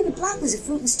 Every other block was a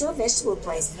fruit and store, vegetable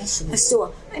place. A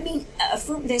store. A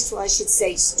fruit and vegetable, I should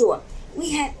say, store.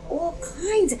 We had all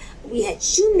kinds of, we had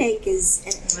shoemakers.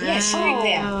 And, Yeah, sure,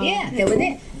 there. Yeah, they were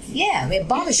there. Yeah, we had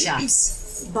barber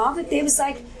shops. There was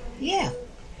like,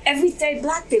 every 3rd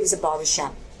block there was a barber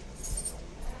shop.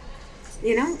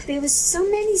 There was so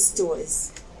many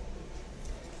stores.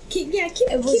 Keep It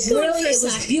going was for a it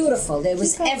was second. beautiful. There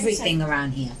was Keep going for a everything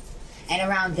around here and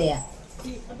around there.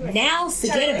 Now,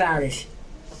 forget about it.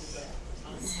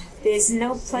 There's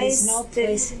no place.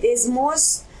 There's more.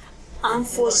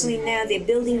 Unfortunately, now they're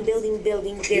building.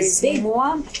 There's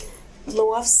more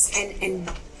lofts and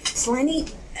plenty,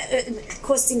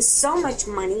 costing so much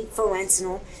money for rents and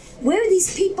all. Where are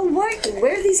these people working?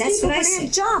 Where are these people going to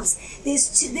have jobs? There's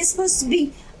supposed to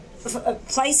be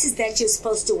places that you're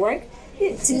supposed to work.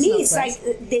 To me, it's like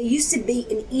there used to be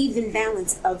an even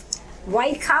balance of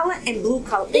white collar and blue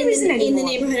collar. There isn't anymore. In the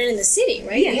neighborhood and in the city,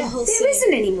 right? Yeah, there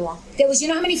isn't anymore. There was,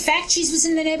 how many factories was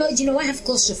in the neighborhood? I have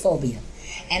claustrophobia,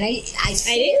 and I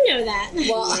didn't know that.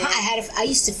 Well, I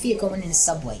used to fear going in the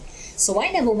subway, so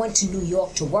I never went to New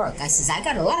York to work. I says, I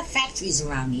got a lot of factories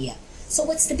around here, so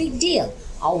what's the big deal?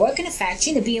 I'll work in a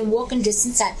factory and be in walking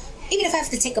distance. Even if I have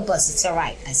to take a bus, it's all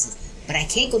right. I says, but I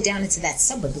can't go down into that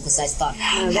subway because I thought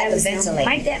I have a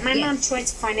ventilator. My mom tried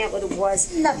to find out what it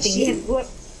was. Nothing. She had bought,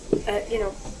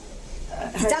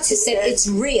 The doctor said it's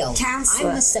real.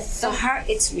 Counselor. I must have For felt. her,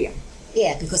 it's real.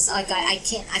 Yeah, because like I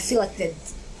can't. I feel like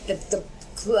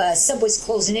the subway's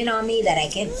closing in on me that I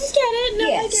can't. I get it. No,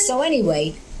 Yeah. I get it. So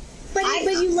anyway, But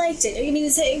you liked it. I mean, you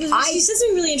said you said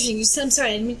something really interesting. You said, I'm sorry,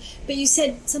 I didn't mean, but you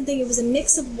said something. It was a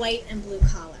mix of white and blue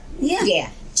collar. yeah.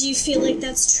 Do you feel like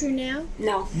that's true now?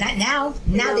 No. Not now.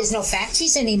 Now there's no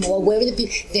factories anymore. Where are the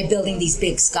people? They're building these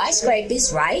big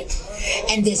skyscrapers, right?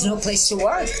 And there's no place to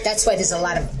work. That's why there's a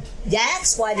lot of.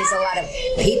 That's why there's a lot of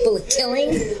people are killing.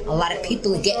 A lot of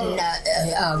people are getting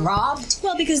robbed.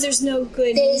 Well, because there's no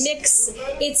good There's- mix.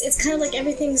 It's kind of like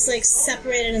everything's like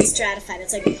separated and stratified.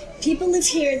 It's like people live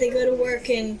here, they go to work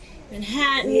in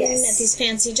Manhattan Yes. at these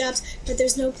fancy jobs, but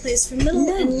there's no place for middle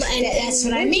and That's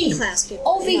what I working mean. class people.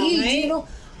 Over here, right? you know,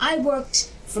 I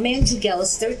worked from Andrew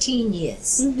Geller's 13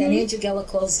 years. Then Andrew Geller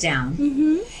closed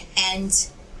down, and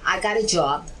I got a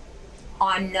job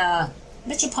on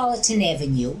Metropolitan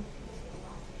Avenue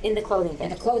In the clothing in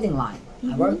vendor. the clothing line.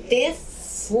 I worked there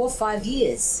 4 or 5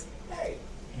 years.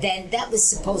 Then that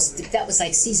was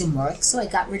like season work, so I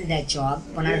got rid of that job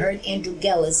when I heard Andrew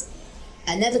Geller's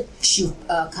another shoe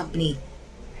company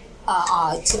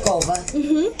took over,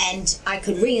 and I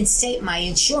could reinstate my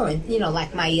insurance. You know,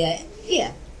 like my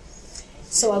yeah.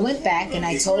 So I went back and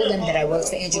I told them that I worked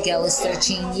for Andrew Geller's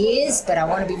 13 years, but I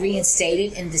want to be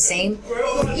reinstated in the same,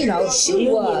 shoe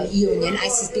union. I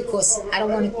said because I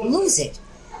don't want to lose it.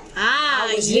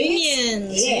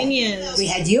 Unions. Yeah. Unions. We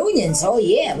had unions. Oh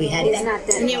yeah, we had It's that. not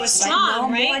that. And they were But strong, no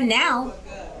more right? now,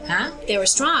 huh? They were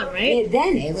strong, right? Yeah,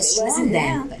 then It was wasn't strong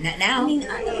then, now. but not now. I mean,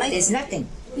 like There's nothing.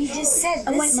 we just said,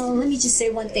 Oh, wait, this, no, let me just say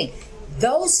one thing.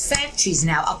 Those factories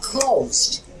now are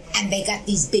closed, and they got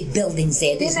these big buildings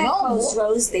there. they're There's not no closed, more.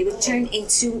 Rose. They were turned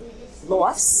into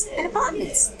lofts and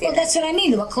apartments. Well, that's what I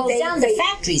mean. They were closed They- down they- the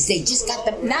factories. They just got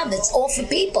them now. That's all for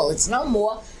people. It's no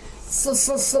more for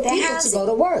people to housing. go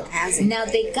to work. Housing. Now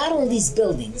they got all these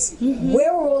buildings.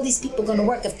 Where are all these people going to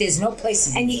work if there's no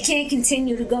places? And you can't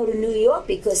continue to go to New York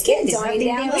because Yeah, they're there's dying nothing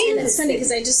down there in either. the It's funny city.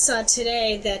 because I just saw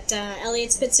today that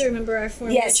Elliot Spitzer, remember our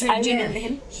former Yes, attorney I general, remember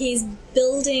him. he's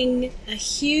building a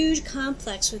huge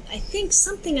complex with, I think,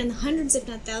 something on hundreds, if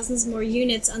not thousands, more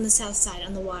units on the south side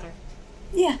on the water.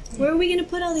 Yeah. Where are we going to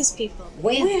put all these people?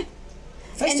 Where?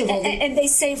 First and, of all, and they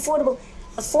say affordable.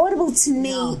 Affordable to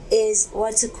me No. is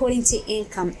what's according to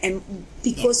income, and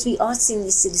because we are senior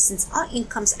citizens, our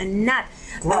incomes are not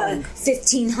Growing.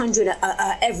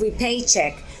 $1,500 every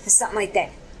paycheck or something like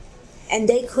that. And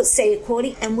they could say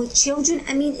according, and with children,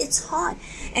 I mean, it's hard.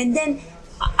 And then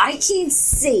I can't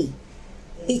see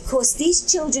because these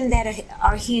children that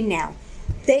are here now,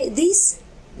 these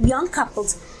young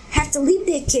couples have to leave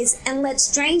their kids and let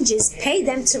strangers pay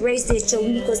them to raise their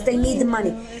children because they need the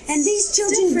money. And these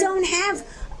children don't have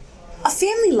a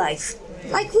family life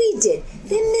like we did.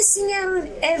 They're missing out on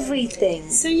everything.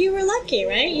 So you were lucky,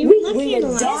 right? You were lucky we in were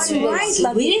a lot darn of See, ways.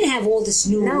 right. we didn't have all this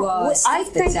new No, I stuff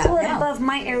thank that's out God now. above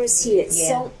my era's here. Yeah.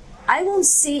 So I won't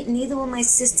see it, neither will my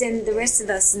sister and the rest of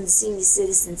us in the senior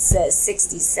citizens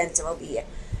 60 center over here.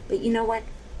 But you know what?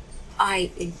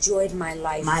 I enjoyed my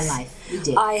life. My life, we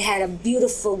did. I had a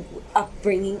beautiful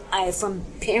upbringing. I from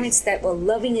parents that were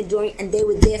loving, adoring, and they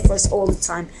were there for us all the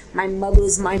time. My mother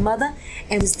was my mother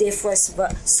and was there for us for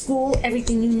school,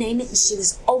 everything, you name it. And she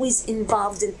was always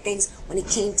involved in things when it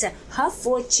came to her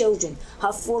 4 children.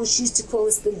 Her 4, she used to call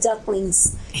us the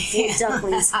ducklings. 4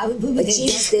 ducklings. We were But there. she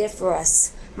was there for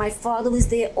us. My father was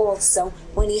there also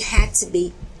when he had to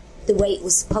be the way it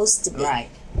was supposed to be. Right.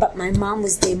 But my mom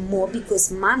was there more because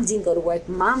mom didn't go to work.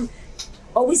 Mom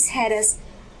always had us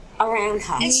around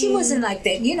her. And she wasn't like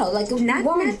that, like we Not-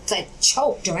 weren't like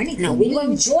choked or anything. No, we we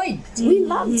weren't. enjoyed We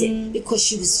loved it. because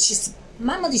she was just.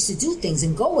 My mother used to do things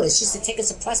and go with us. She used to take us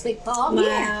to Prospect Park. Wow.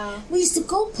 Yeah, we used to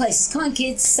go places. Come on,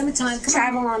 kids, summertime. Come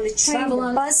Travel on. on the train, Travel the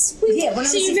on bus. Yeah, when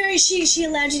So I was you she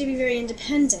allowed you to be very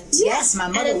independent. yes, my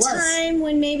mother At a was. time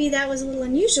when maybe that was a little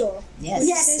unusual. Yes, Would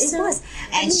you Yes, say it so? was.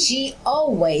 And she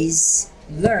always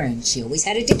learned. She always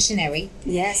had a dictionary,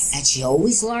 Yes. and she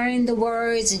always learned the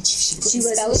words. And she couldn't She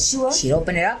was spell it. sure. She'd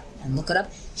open it up and look it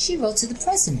up. She wrote to the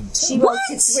president. Too. She wrote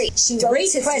to 3. She wrote Three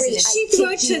to 3. presidents. She I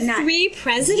wrote kid you to not. 3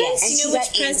 presidents. Yes. You And know she which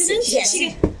got presidents? answers. She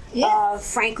Yes. got- Yeah.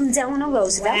 Franklin Delano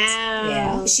Roosevelt. Wow.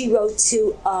 Yeah. She wrote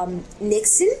to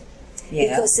Nixon Yeah.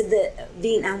 because of the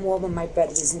Vietnam War when my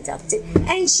brother was inducted.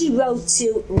 And she wrote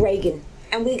to Reagan.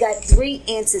 And we got 3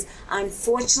 answers.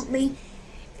 Unfortunately,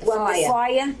 when the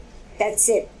fire, that's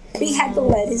it. We had the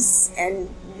letters, and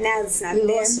now it's not We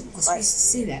there. lost because we used to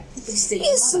see that. We used to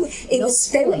Yes, mother. it No was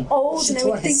they were schooling. old She and taught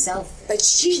everything, herself. but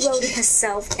she wrote it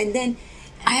herself. And then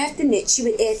I have to admit, she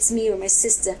would ask me or my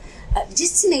sister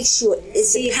just to make sure,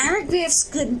 is the paragraphs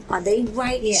good? Are they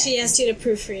right? Yeah. She asked you to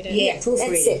proofread it. Yeah, proofread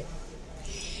That's it. it.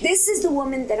 This is the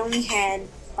woman that only had,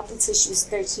 up until she was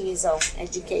 13 years old,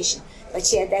 education. But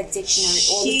she had that dictionary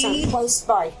all the time, close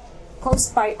by.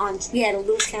 We had a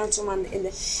little counter in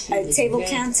the table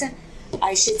counter.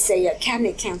 I should say a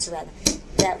cabinet counter, rather.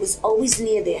 That was always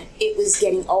near there. It was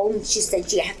getting old, and she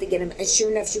said, you have to get them. And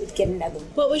sure enough, she would get another one.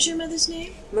 What was your mother's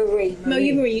name? Marie.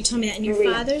 Marie, you told me that. And your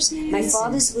Maria. father's name? My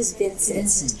father's was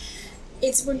Vincent.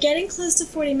 We're getting close to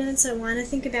 40 minutes, so I want to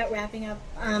think about wrapping up.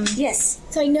 Yes.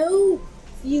 So I know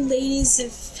you ladies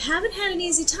haven't had an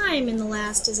easy time in the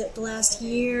last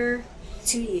year?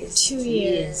 2 years. 2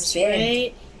 years, Bad.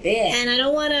 right? Bad. And I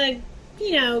don't want to,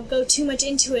 go too much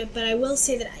into it, but I will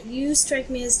say that you strike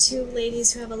me as two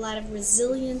ladies who have a lot of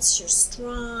resilience. You're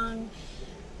strong.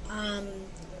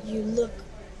 You look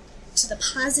to the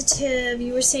positive.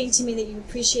 You were saying to me that you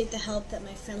appreciate the help that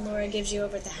my friend Laura gives you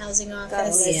over at the housing God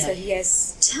office. bless her,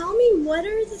 yes. Tell me, what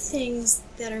are the things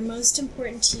that are most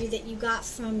important to you that you got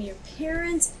from your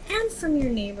parents and from your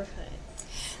neighborhood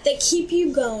that keep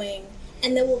you going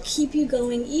and that will keep you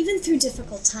going even through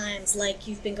difficult times like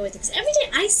you've been going through? Because every day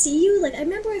I see you, I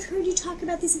remember I've heard you talk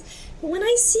about these things, but when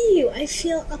I see you, I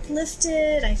feel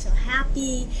uplifted, I feel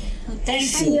happy,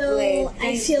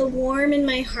 I feel warm in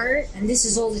my heart. And this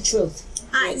is all the truth.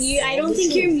 I don't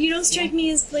think you don't strike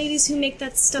me as ladies who make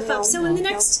that stuff up. So in the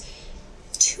next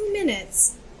 2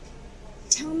 minutes,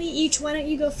 tell me each. Why don't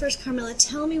you go first, Carmela?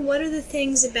 Tell me, what are the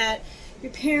things about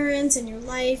your parents and your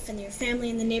life and your family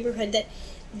and the neighborhood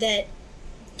that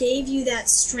gave you that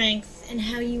strength, and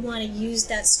how you want to use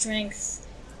that strength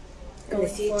going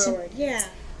forward. Yeah.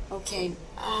 Okay.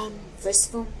 First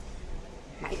of all,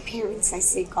 my parents, I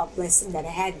say God bless them that I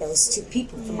had those two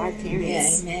people for my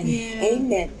parents. Yeah, amen. Yeah.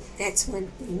 Amen. That's one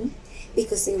thing.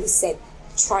 Because they always said,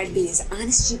 try to be as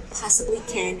honest as you possibly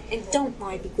can, and don't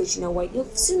lie, because you know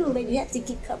what? Sooner or later you have to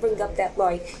keep covering up that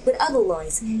lie with other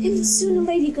lies. And sooner or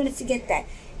later you're going to forget that.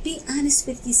 Be honest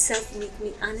with yourself, and you can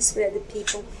be honest with other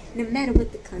people, no matter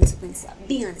what the consequences are.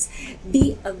 Be honest.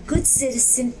 Be a good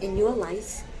citizen in your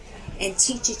life, and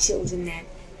teach your children that.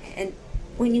 And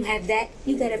when you have that,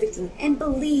 you got everything. And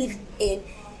believe in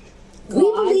God. We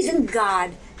believe in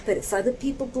God, but if other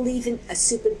people believe in a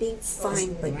super being,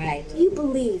 fine. But you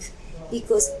believe,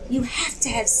 because you have to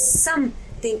have something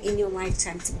in your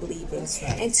lifetime to believe in,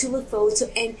 and to look forward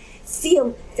to, and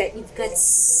feel that you've got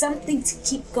something to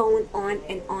keep going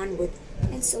on with.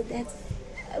 And so that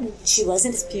she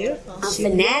wasn't beautiful. A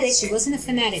fanatic. She wasn't a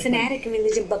fanatic. Fanatic in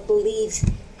religion, but believe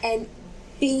and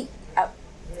be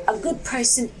a good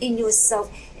person in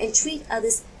yourself, and treat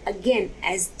others again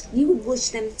as you would wish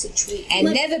them to treat you.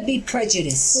 And never be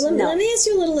prejudiced. Well, let me ask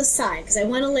you a little aside, because I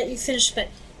want to let you finish, but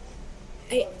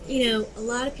a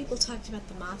lot of people talked about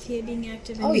the mafia being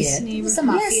active in this neighborhood. It was the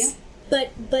mafia. Yes. But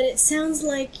it sounds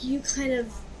like you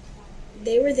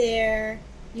they were there,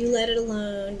 you let it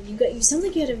alone. You sound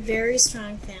like you had a very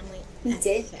strong family. We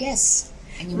did. Yes.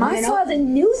 And you My wanna know, father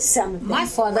knew some of them. My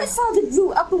father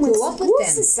grew up and went grew up to with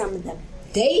schools them. with some of them.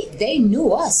 They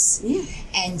knew us. Yeah.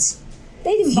 And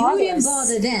They didn't if bother you didn't us.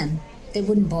 bother them, they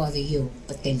wouldn't bother you.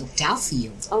 But they looked out for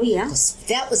you. Oh, yeah. Because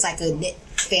that was like a knit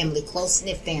family,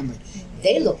 close-knit family.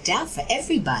 They looked out for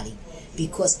everybody.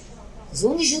 Because as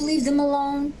long as you leave them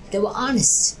alone, they were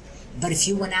honest. But if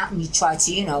you went out and you tried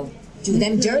to, do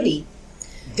them dirty,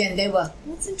 then they were...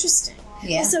 That's interesting.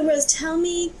 Yeah. So, Rose, tell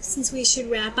me, since we should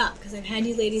wrap up, because I've had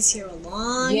you ladies here a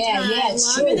long time, it's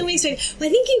longer true. than we expected. Well,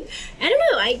 I think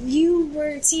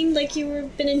it seemed like you were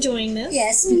been enjoying this.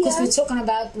 Yes, because we're talking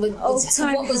about what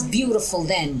time. was beautiful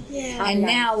then. Yeah. And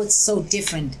now it's so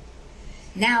different.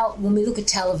 Now, when we look at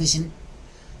television,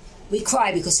 we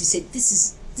cry because we say,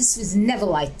 this was never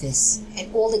like this.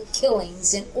 And all the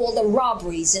killings and all the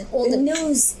robberies and all The the...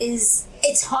 news is...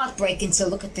 It's heartbreaking to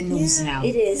look at the news now.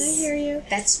 It is. I hear you.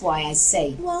 That's why I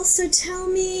say... Well, so tell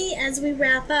me, as we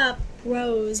wrap up,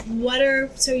 Rose,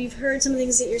 so you've heard some of the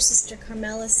things that your sister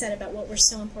Carmela said about what were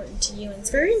so important to you, and it's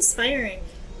very inspiring.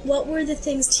 What were the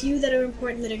things to you that are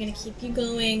important, that are going to keep you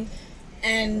going?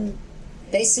 And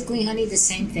Basically, honey, the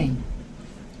same thing.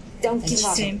 Don't give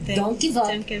up. same thing. Don't give up.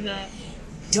 Don't give up.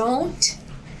 Don't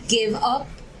give up,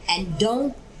 and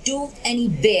don't do any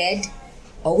bad.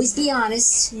 Always be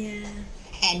honest. Yeah.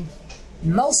 And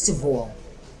most of all,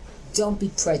 don't be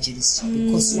prejudiced,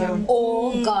 because we're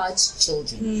all God's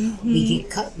children. We get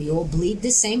cut, we all bleed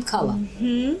the same color.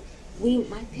 My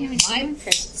parents weren't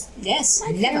prejudiced. Yes,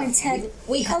 My never. parents had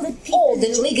we colored had people all the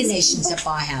and League of Jewish Nations people. at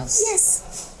our house.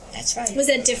 Yes. That's right. Was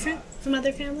that different from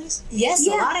other families? Yes,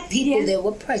 Yeah, a lot of people yeah. there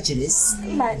were prejudiced.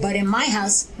 But- But in my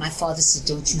house, my father said,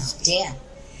 don't you dare.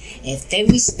 If they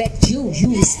respect you,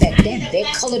 you respect them. Their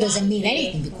color doesn't mean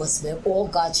anything because we're all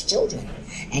God's children.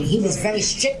 And he was very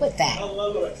strict with that.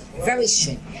 Very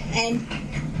strict. And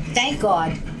thank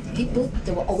God, people,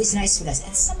 they were always nice with us.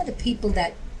 And some of the people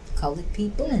that, colored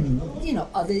people and,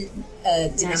 other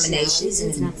denominations,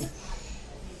 and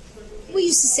we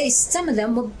used to say some of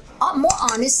them were more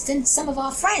honest than some of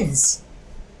our friends.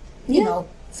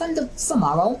 From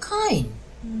our own kind.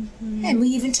 Mm-hmm. And we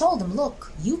even told them,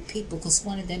 look, you people, because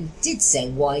one of them did say,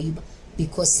 why you?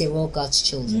 Because they're all God's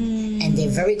children. Mm. And they're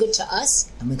very good to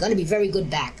us, and we're going to be very good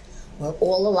back. We're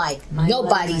all alike.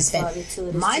 Nobody's better.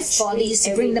 My father used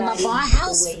to bring them up our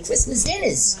house for Christmas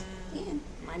dinners. Wow.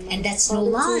 Yeah. And that's no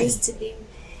lie.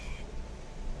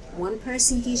 One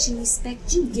person gives you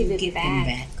respect, you give it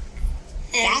back.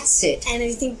 That's it. And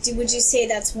I think, would you say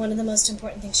that's one of the most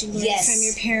important things you learned from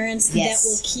your parents that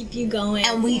will keep you going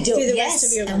and we do. through the rest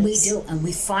of your life? And we do. And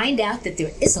we find out that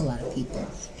there is a lot of people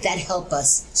that help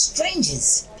us.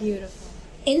 Strangers. Beautiful.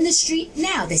 In the street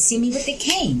now. They see me with their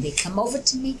cane. They come over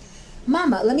to me.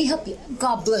 Mama, let me help you.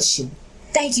 God bless you.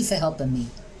 Thank you for helping me.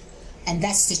 And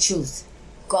that's the truth.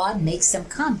 God makes them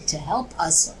come to help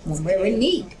us when we're in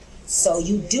need. So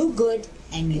you do good.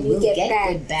 And you will get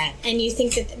good back. And you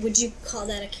think that, would you call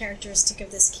that a characteristic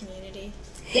of this community?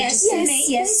 Yes.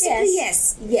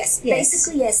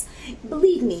 Basically, yes.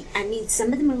 Believe me, I mean,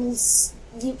 some of them are a little,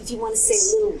 if you want to say a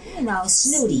little,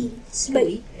 snooty. But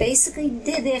basically,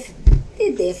 they're there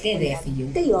for you.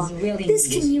 They are. Really this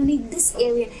community, this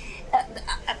area,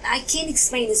 I can't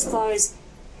explain as far as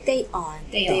they are.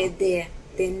 They're there.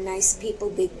 They're nice people.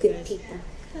 They're good people.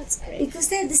 That's great. Because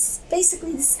they have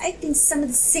I think some of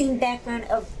the same background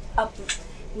of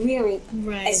rearing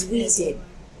as we did.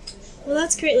 Well,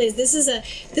 that's great, Liz. This was a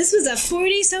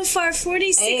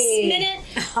 46-minute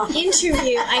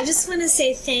interview. I just want to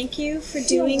say thank you for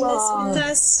doing this with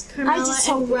us, Carmela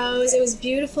and Rose. It was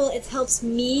beautiful. It helps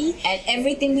me. And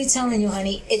everything we're telling you,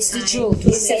 honey, it's the truth.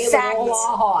 We say it with all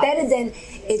our heart. Better than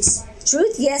it's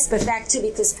truth, yes, but fact too,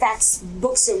 because facts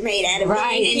books are made out of it.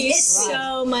 Thank you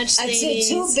so much, ladies. It's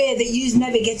too bad that you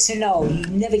never get to know. You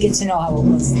never get to know how it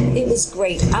was. It was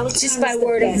great. I was just by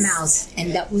word of mouth,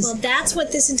 and that was. Well, that's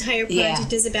what this entire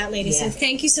project is about, ladies. So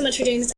thank you so much for doing this.